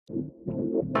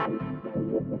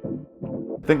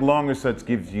I think longer sets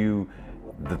gives you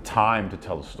the time to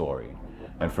tell a story.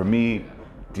 And for me,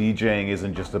 DJing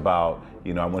isn't just about,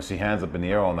 I want to see hands up in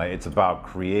the air all night. It's about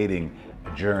creating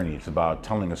a journey. It's about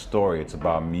telling a story. It's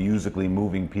about musically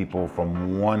moving people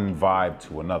from one vibe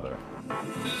to another.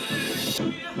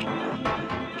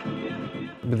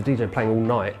 With the DJ playing all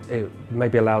night, it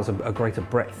maybe allows a greater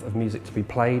breadth of music to be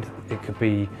played. It could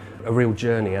be a real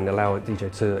journey and allow a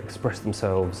DJ to express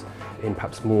themselves in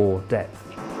perhaps more depth.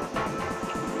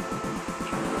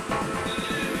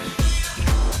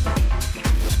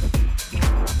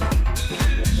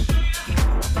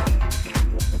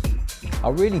 I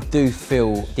really do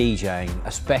feel DJing,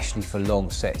 especially for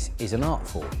long sets, is an art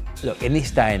form. Look, in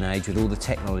this day and age, with all the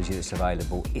technology that's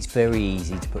available, it's very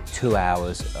easy to put 2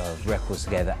 hours of records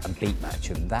together and beat match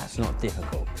them. That's not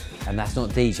difficult, and that's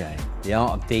not DJing. The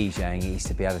art of DJing is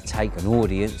to be able to take an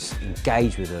audience,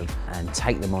 engage with them, and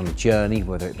take them on a journey,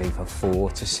 whether it be for 4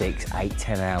 to 6, 8,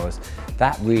 10 hours.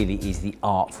 That really is the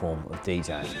art form of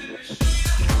DJing.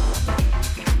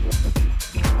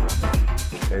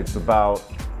 It's about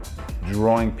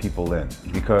drawing people in,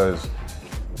 because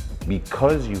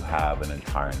you have an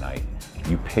entire night,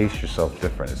 you pace yourself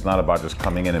different. It's not about just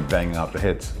coming in and banging out the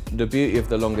hits. The beauty of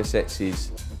the longer sets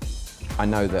is I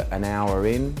know that an hour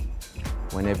in,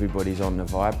 when everybody's on the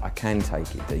vibe, I can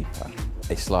take it deeper.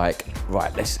 It's like,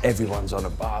 right, everyone's on a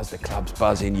buzz, the club's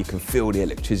buzzing, you can feel the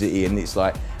electricity, and it's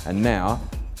like, and now,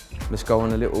 let's go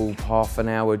on a little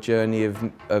half-an-hour journey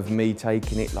of me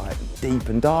taking it like deep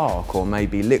and dark, or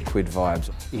maybe liquid vibes.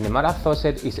 In a marathon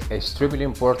set, it's extremely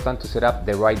important to set up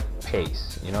the right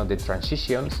pace. The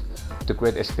transitions to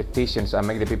create expectations and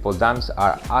make the people dance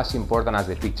are as important as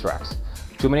the peak tracks.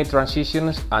 Too many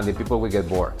transitions and the people will get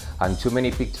bored, and too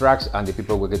many peak tracks and the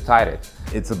people will get tired.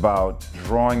 It's about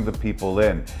drawing the people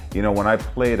in. When I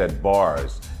played at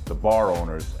bars, the bar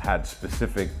owners had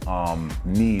specific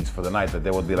needs for the night, that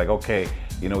they would be like, okay,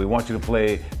 we want you to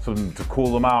play something to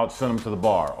cool them out, send them to the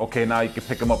bar. Okay, now you can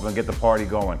pick them up and get the party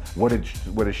going. What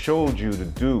it showed you to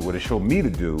do, what it showed me to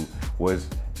do, was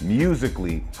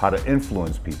musically how to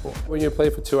influence people. When you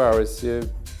play for 2 hours, you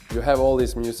have all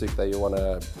this music that you want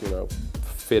to,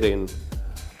 fit in,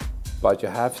 but you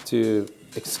have to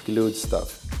exclude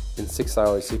stuff. In 6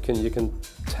 hours, you can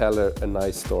tell a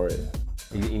nice story.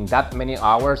 In that many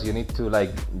hours, you need to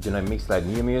mix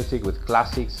new music with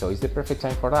classics, so it's the perfect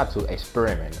time for that, to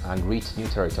experiment and reach new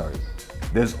territories.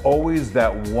 There's always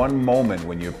that one moment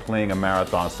when you're playing a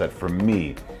marathon set, for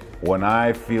me, when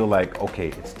I feel like, okay,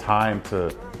 it's time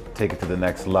to take it to the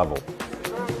next level.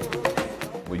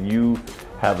 When you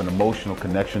have an emotional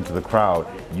connection to the crowd,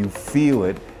 you feel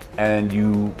it, and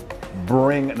you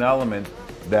bring an element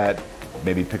that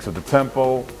maybe picks up the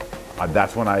tempo.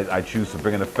 That's when I choose to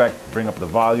bring an effect, bring up the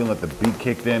volume, let the beat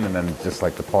kick in, and then just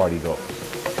like the party go.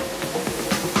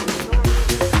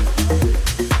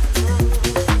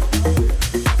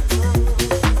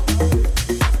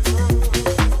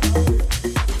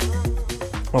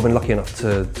 I've been lucky enough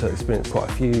to experience quite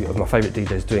a few of my favourite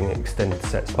DJs doing extended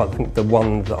sets, but I think the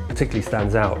one that particularly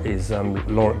stands out is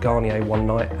Laurent Garnier one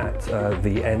night at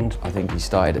the End. I think he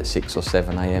started at 6 or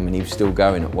 7 AM and he was still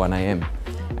going at 1 AM.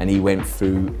 And he went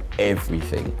through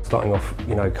everything. Starting off,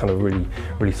 kind of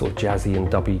really sort of jazzy and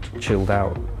dubby, chilled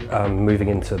out, moving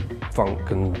into funk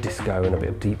and disco and a bit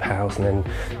of deep house, and then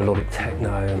melodic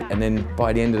techno. And then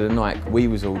by the end of the night, we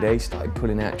was all there. He started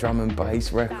pulling out drum and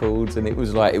bass records, and it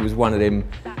was one of them.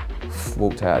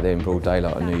 Walked out there in broad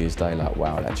daylight on New Year's Day, like,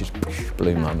 wow, that just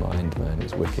blew my mind, man. It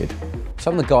was wicked.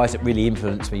 Some of the guys that really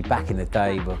influenced me back in the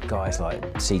day were guys like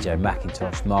CJ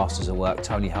McIntosh, Masters of Work,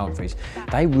 Tony Humphries.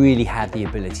 They really had the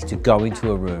ability to go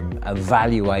into a room,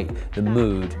 evaluate the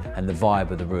mood and the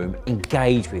vibe of the room,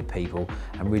 engage with people,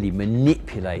 and really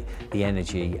manipulate the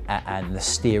energy and the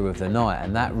steer of the night.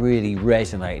 And that really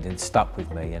resonated and stuck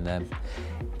with me. And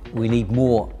we need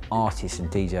more artists and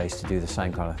DJs to do the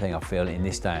same kind of thing, I feel, in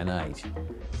this day and age.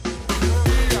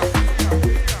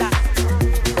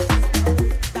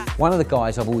 One of the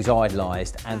guys I've always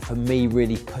idolised, and for me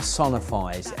really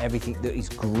personifies everything that is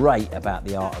great about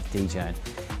the art of DJing,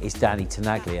 is Danny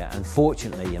Tenaglia. And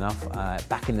fortunately enough,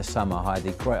 back in the summer, I had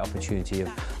the great opportunity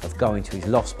of going to his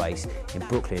loft space in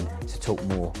Brooklyn to talk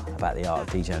more about the art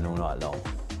of DJing all night long.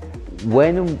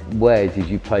 When and where did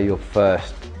you play your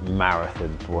first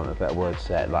marathon, for want of a better word,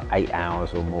 set, like 8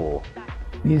 hours or more?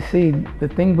 You see, the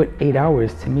thing with 8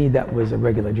 hours, to me, that was a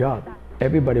regular job.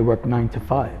 Everybody worked 9 to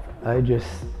 5. I just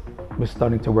was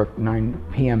starting to work 9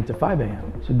 p.m. to 5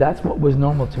 a.m. So that's what was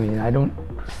normal to me. And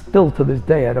still to this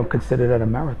day, I don't consider that a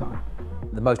marathon.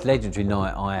 The most legendary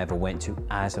night I ever went to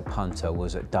as a punter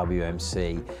was at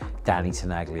WMC, Danny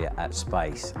Tenaglia at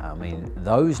Space. I mean,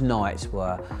 those nights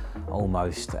were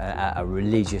almost a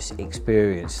religious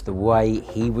experience. The way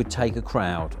he would take a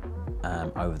crowd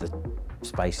over the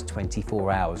space of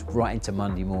 24 hours right into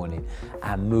Monday morning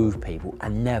and move people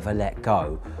and never let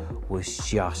go was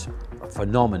just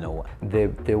phenomenal.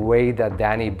 The way that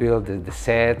Danny built the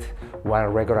set, one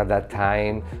record at that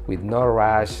time with no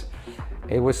rush,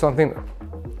 it was something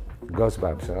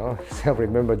goosebumps, you know? So I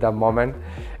remember that moment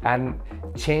and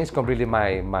changed completely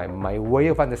my way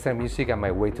of understanding music and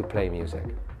my way to play music.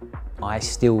 I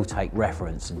still take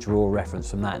reference and draw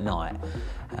reference from that night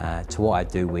to what I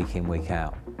do week in, week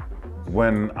out.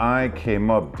 When I came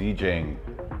up DJing,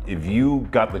 if you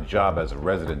got the job as a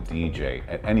resident DJ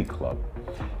at any club,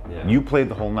 you played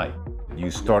the whole night.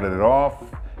 You started it off,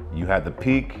 you had the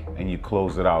peak, and you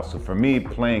closed it out. So for me,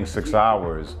 playing 6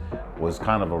 hours was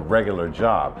kind of a regular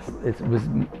job. It was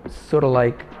sort of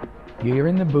like you're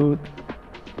in the booth,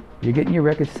 you're getting your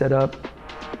record set up,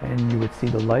 and you would see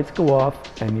the lights go off,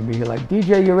 and you'd be like,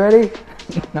 DJ, you ready?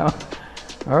 No.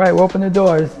 All right, we'll open the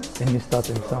doors, and you start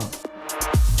the song.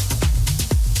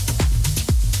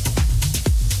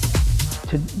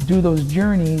 To do those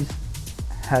journeys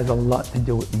has a lot to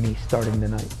do with me starting the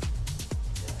night.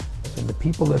 And the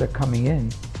people that are coming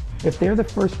in, if they're the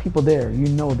first people there, you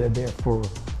know they're there for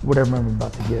whatever I'm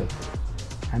about to give.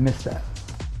 I miss that.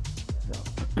 So,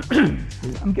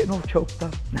 I'm getting all choked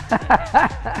up.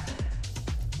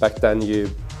 Back then you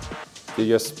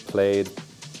just played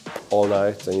all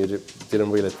night and you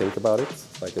didn't really think about it.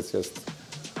 Like that's just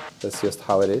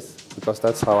how it is. Because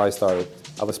that's how I started.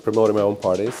 I was promoting my own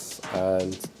parties,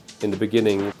 and in the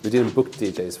beginning we didn't book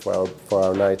DJs for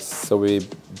our nights, so we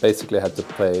basically had to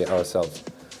play ourselves.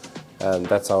 And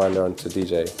that's how I learned to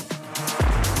DJ.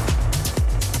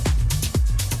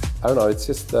 I don't know, it's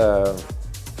just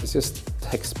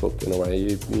textbook in a way.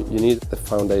 You need the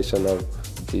foundation of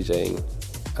DJing.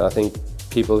 And I think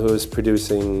people who is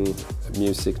producing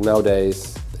music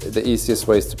nowadays, the easiest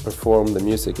ways to perform the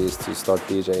music is to start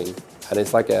DJing. And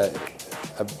it's like a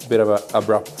bit of an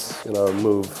abrupt,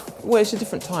 move. Well, it's a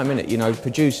different time, isn't it? You know,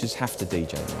 producers have to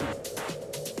DJ now.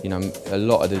 You know, a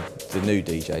lot of the new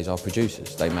DJs are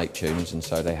producers. They make tunes, and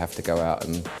so they have to go out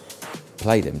and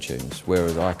play them tunes.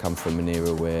 Whereas I come from an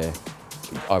era where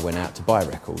I went out to buy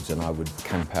records, and I would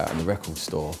camp out in the record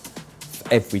store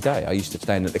every day. I used to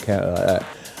stand at the counter like that,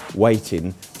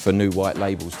 waiting for new white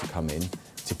labels to come in,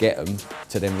 to get them,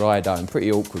 to then ride home. Pretty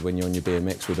awkward when you're on your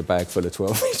BMX with a bag full of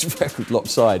 12-inch records,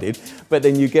 lopsided. But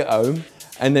then you get home,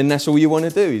 and then that's all you want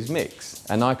to do is mix.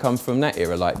 And I come from that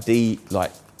era, like DJing.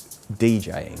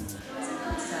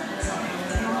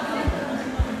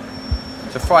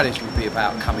 So Fridays would be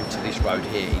about coming to this road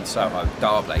here in Soho,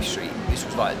 Darblay Street. This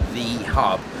was like the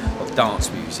hub of dance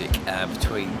music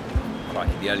between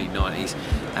the early 90s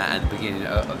and the beginning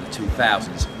of the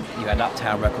 2000s. You had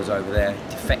Uptown Records over there,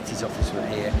 Defected's office were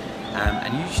here,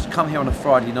 and you just come here on a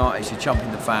Friday night as you jump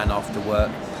in the van after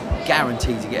work,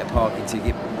 guaranteed to get a parking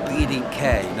ticket, but you didn't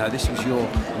care. You know, this was your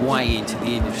way into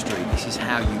the industry. This is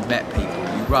how you met people.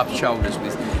 You rubbed shoulders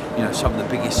with, some of the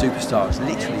biggest superstars,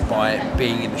 literally by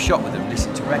being in the shop with them,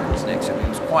 listening to records next to them. It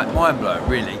was quite mind-blowing,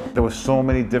 really. There were so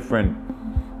many different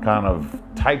kind of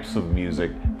types of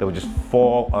music that would just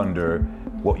fall under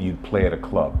what you'd play at a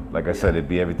club. Like I said, it'd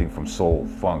be everything from soul,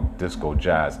 funk, disco,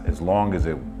 jazz. As long as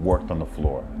it worked on the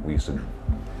floor, we used to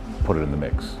put it in the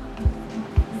mix.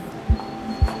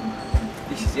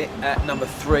 This is it, at number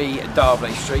 3 at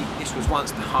Darblay Street. This was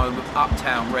once the home of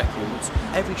Uptown Records.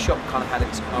 Every shop kind of had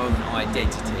its own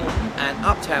identity, and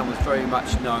Uptown was very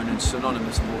much known and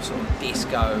synonymous for sort of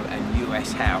disco and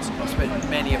US house. I spent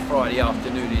many a Friday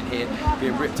afternoon in here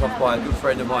being ripped off by a good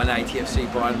friend of mine, ATFC,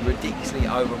 buying ridiculously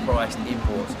overpriced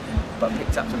imports, but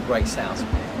picked up some great sounds.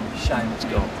 Shame it's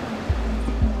gone.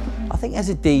 I think as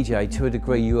a DJ, to a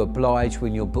degree, you're obliged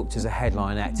when you're booked as a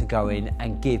headline act to go in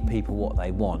and give people what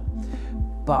they want.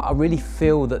 But I really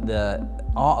feel that the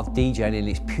art of DJing in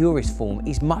its purest form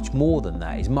is much more than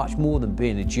that. It's much more than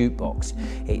being a jukebox.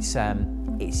 It's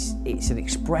an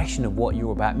expression of what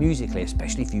you're about musically,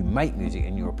 especially if you make music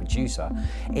and you're a producer.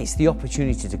 It's the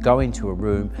opportunity to go into a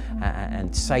room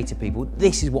and say to people,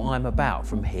 this is what I'm about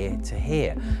from here to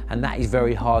here. And that is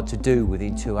very hard to do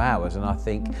within 2 hours. And I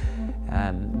think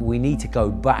we need to go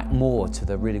back more to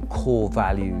the really core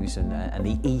values and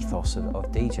the ethos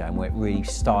of DJing, where it really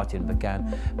started and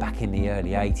began back in the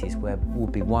early 80s, where it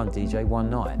would be one DJ, one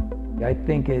night. I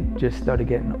think it just started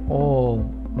getting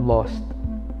all lost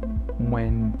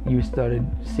when you started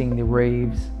seeing the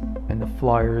raves and the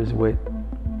flyers with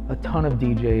a ton of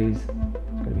DJs. It's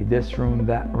gonna be this room,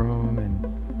 that room,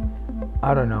 and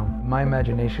I don't know. My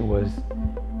imagination was,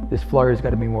 this flyer's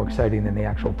got to be more exciting than the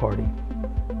actual party.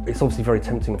 It's obviously very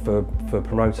tempting for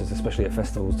promoters, especially at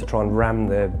festivals, to try and ram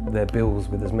their bills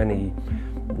with as many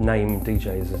name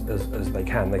DJs as they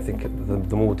can. They think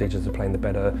the more DJs are playing, the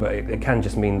better, but it can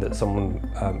just mean that someone,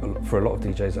 for a lot of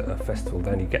DJs at a festival,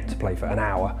 they only get to play for an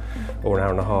hour or an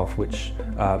hour and a half, which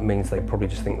means they probably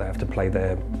just think they have to play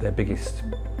their biggest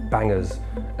bangers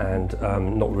and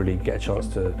not really get a chance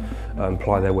to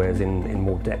ply their wares in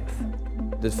more depth.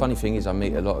 The funny thing is I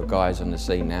meet a lot of guys on the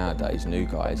scene nowadays, new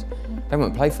guys, they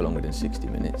won't play for longer than 60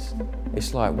 minutes.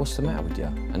 It's like, what's the matter with you?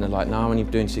 And they're like, no, I'm only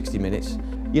doing 60 minutes.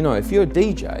 You know, if you're a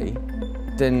DJ,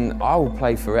 then I will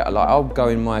play for it. Like, I'll go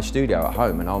in my studio at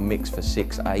home and I'll mix for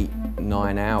 6, 8,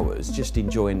 9 hours, just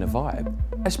enjoying the vibe.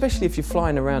 Especially if you're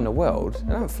flying around the world.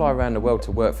 I don't fly around the world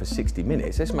to work for 60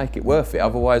 minutes. Let's make it worth it.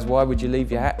 Otherwise, why would you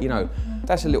leave your hat? You know,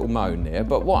 that's a little moan there.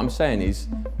 But what I'm saying is,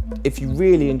 if you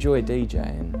really enjoy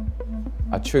DJing,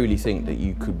 I truly think that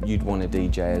you'd want to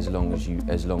DJ as long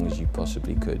as you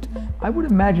possibly could. I would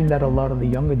imagine that a lot of the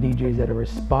younger DJs that are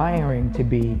aspiring to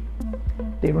be,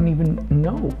 they don't even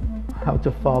know how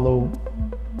to follow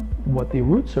what the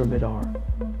roots of it are.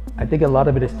 I think a lot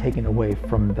of it is taken away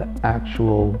from the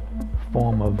actual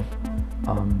form of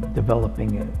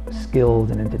developing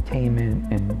skills and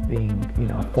entertainment and being, you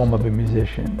know, a form of a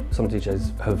musician. Some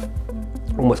DJs have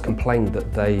almost complained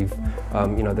that they've,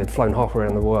 you know, they'd flown halfway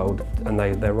around the world and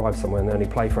they arrive somewhere and they only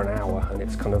play for an hour, and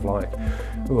it's kind of like,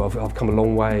 oh, I've come a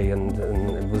long way,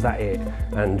 and was that it?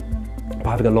 And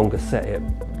by having a longer set, it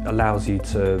allows you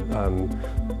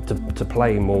to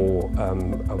play more, a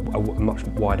much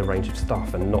wider range of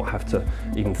stuff, and not have to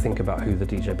even think about who the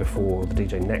DJ before or the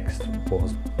DJ next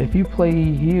was. If you play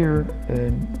here,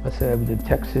 let's say I did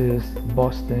Texas,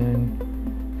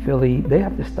 Boston, Philly, they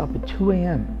have to stop at 2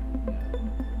 a.m.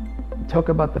 Talk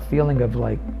about the feeling of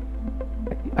like,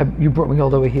 you brought me all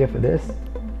the way here for this.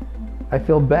 I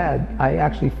feel bad. I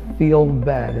actually feel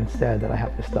bad and sad that I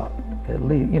have to stop. At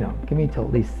least, you know, give me till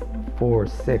at least 4 or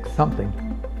 6, something.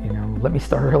 You know, let me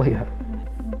start earlier.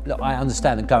 Look, I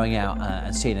understand that going out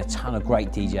and seeing a ton of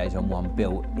great DJs on one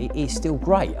bill, it is still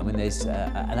great. I mean, there's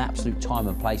an absolute time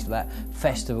and place for that.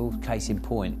 Festival, case in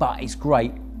point. But it's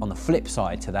great on the flip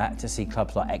side to that to see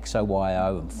clubs like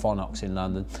XOYO and Phonox in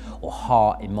London or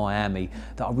Heart in Miami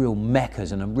that are real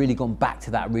meccas and have really gone back to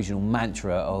that original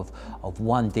mantra of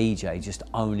one DJ just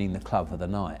owning the club for the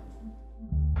night.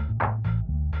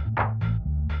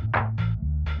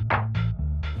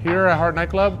 Here at Heart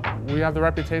Nightclub, we have the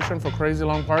reputation for crazy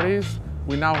long parties.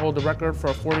 We now hold the record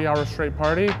for a 40-hour straight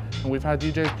party, and we've had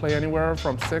DJs play anywhere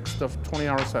from 6 to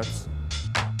 20-hour sets.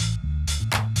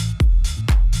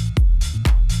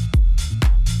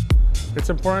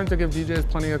 It's important to give DJs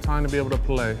plenty of time to be able to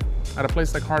play. At a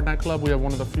place like Heart Nightclub, we have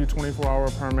one of the few 24-hour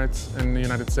permits in the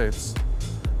United States.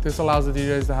 This allows the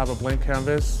DJs to have a blank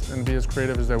canvas and be as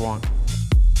creative as they want.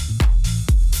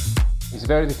 It's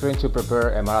very different to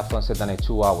prepare a marathon set than a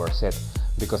 2-hour set,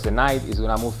 because the night is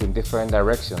going to move in different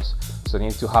directions. So you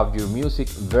need to have your music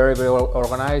very, very well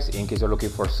organized in case you're looking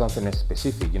for something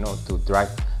specific, you know, to drive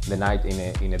the night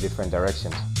in a different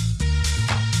direction.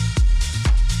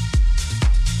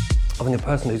 I think a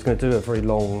person who's going to do a very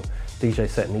long DJ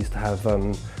set needs to have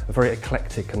a very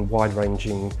eclectic and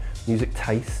wide-ranging music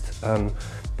taste.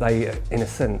 They, in a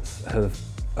sense, have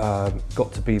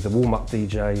got to be the warm-up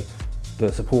DJ,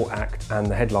 the support act and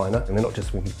the headliner, and they're not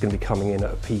just going to be coming in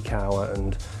at a peak hour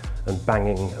and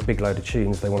banging a big load of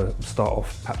tunes. They want to start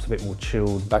off perhaps a bit more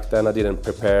chilled. Back then I didn't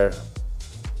prepare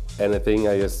anything.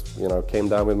 I just, you know, came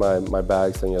down with my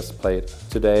bags and just played.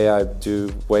 Today I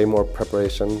do way more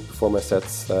preparation before my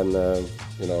sets, and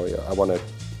you know, I want to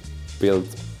build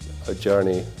a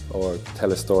journey or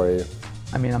tell a story.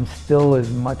 I mean, I'm still as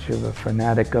much of a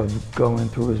fanatic of going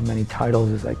through as many titles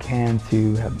as I can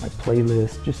to have my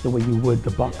playlist, just the way you would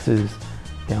the boxes,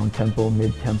 down-tempo,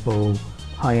 mid-tempo,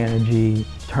 high energy,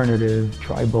 alternative,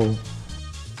 tribal.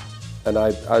 And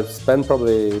I spend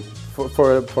probably,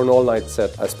 for an all-night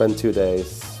set, I spend 2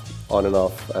 days on and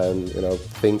off, and, you know,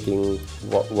 thinking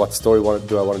what story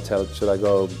do I want to tell? Should I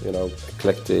go, you know,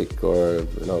 eclectic or,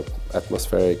 you know,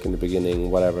 atmospheric in the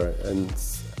beginning, whatever. And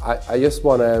I just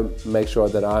want to make sure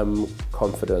that I'm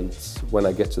confident when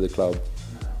I get to the club,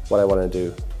 what I want to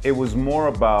do. It was more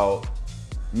about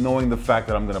knowing the fact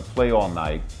that I'm going to play all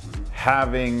night,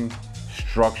 having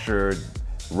structured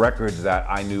records that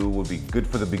I knew would be good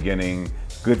for the beginning,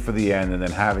 good for the end, and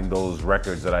then having those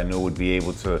records that I knew would be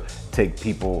able to take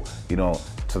people, you know,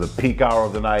 to the peak hour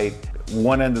of the night,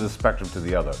 one end of the spectrum to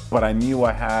the other. But I knew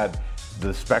I had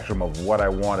the spectrum of what I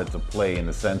wanted to play, in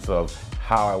the sense of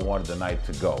how I wanted the night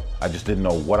to go. I just didn't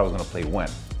know what I was going to play when.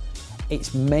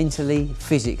 It's mentally,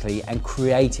 physically and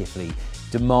creatively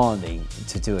demanding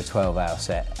to do a 12-hour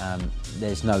set.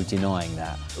 There's no denying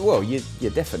that. Well,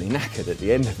 you're definitely knackered at the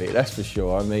end of it, that's for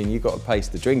sure. I mean, you've got to pace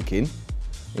the drinking,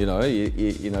 you know,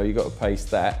 you've got to pace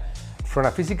that. From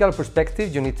a physical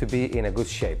perspective, you need to be in a good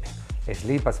shape.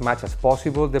 Sleep as much as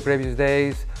possible the previous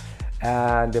days,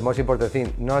 and the most important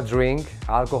thing, not drink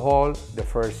alcohol the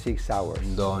first 6 hours.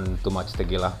 Don't too much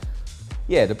tequila.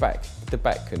 Yeah, the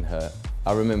back can hurt.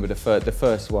 I remember the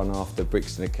first one after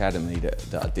Brixton Academy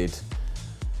that I did,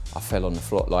 I fell on the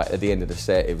floor. Like at the end of the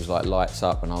set, it was like lights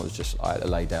up and I had to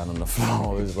lay down on the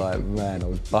floor. I was like, man, I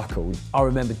was buckled. I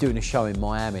remember doing a show in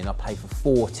Miami and I played for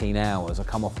 14 hours. I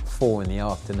come off at 4 in the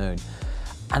afternoon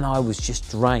and I was just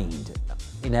drained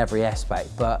in every aspect.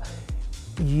 But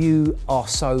you are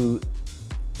so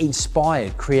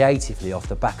inspired creatively off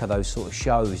the back of those sort of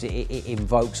shows. It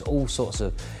invokes all sorts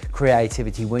of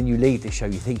creativity. When you leave the show,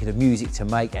 you're thinking of music to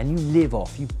make and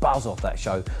you buzz off that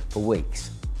show for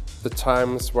weeks. The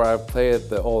times where I played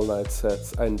the all-night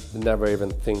sets, I never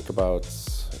even think about,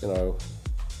 you know,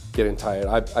 getting tired.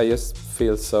 I just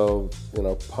feel so, you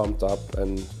know, pumped up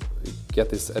and get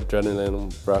this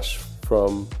adrenaline rush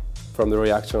from the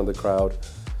reaction of the crowd.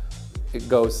 It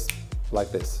goes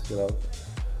like this, you know.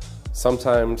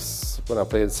 Sometimes when I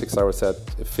play a 6-hour set,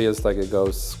 it feels like it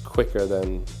goes quicker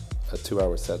than a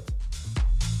 2-hour set.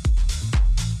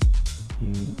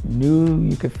 You knew,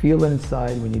 you could feel it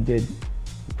inside when you did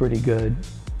pretty good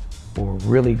or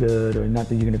really good, or not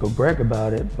that you're going to go brag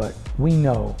about it, but we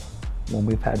know when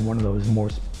we've had one of those more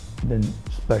than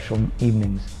special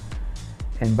evenings.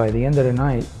 And by the end of the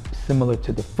night, similar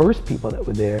to the first people that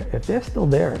were there, if they're still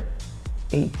there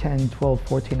 8, 10, 12,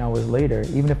 14 hours later,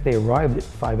 even if they arrived at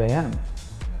 5 a.m.,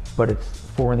 but it's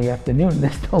 4 in the afternoon,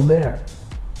 they're still there.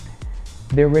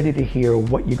 They're ready to hear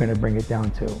what you're going to bring it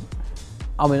down to.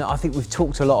 I mean, I think we've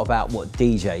talked a lot about what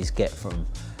DJs get from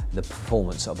the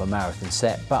performance of a marathon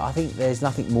set, but I think there's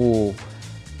nothing more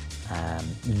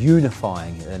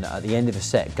unifying than at the end of a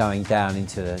set going down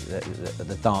into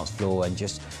the dance floor and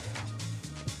just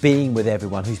being with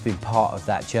everyone who's been part of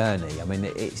that journey. I mean,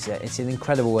 it's an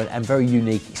incredible and very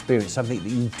unique experience, something that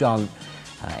you don't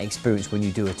experience when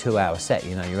you do a 2-hour set.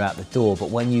 You know, you're out the door, but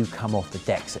when you come off the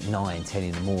decks at 9, 10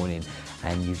 in the morning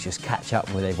and you just catch up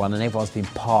with everyone and everyone's been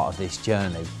part of this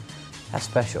journey, that's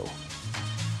special.